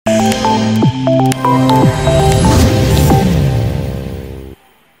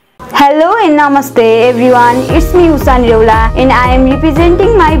Namaste everyone, it's me Usha Niraula and I am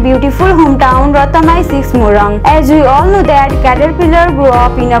representing my beautiful hometown Ratamai 6 Morang. As we all know that caterpillar grew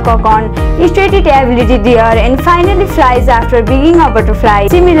up in a cocoon, stated ability there and finally flies after being a butterfly.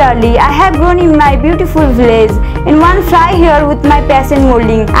 Similarly, I have grown in my beautiful village and one fly here with my passion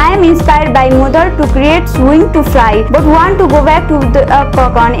molding. I am inspired by mother to create wing to fly but want to go back to the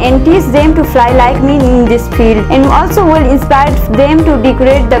cocoon and teach them to fly like me in this field, and also will inspire them to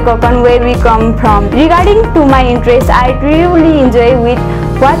decorate the cocoon where we come from. Regarding to my interest, I truly enjoy with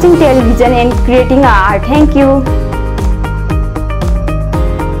watching television and creating art. Thank you.